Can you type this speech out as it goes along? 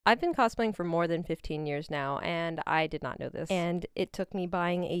I've been cosplaying for more than 15 years now, and I did not know this. And it took me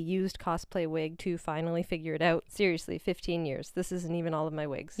buying a used cosplay wig to finally figure it out. Seriously, 15 years. This isn't even all of my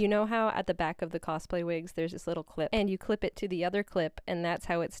wigs. You know how at the back of the cosplay wigs there's this little clip, and you clip it to the other clip, and that's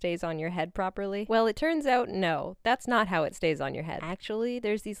how it stays on your head properly? Well, it turns out no, that's not how it stays on your head. Actually,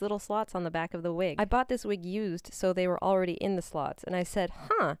 there's these little slots on the back of the wig. I bought this wig used, so they were already in the slots, and I said,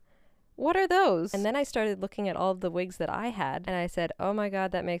 huh, what are those? And then I started looking at all of the wigs that I had, and I said, oh my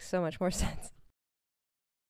god, that makes so much more sense.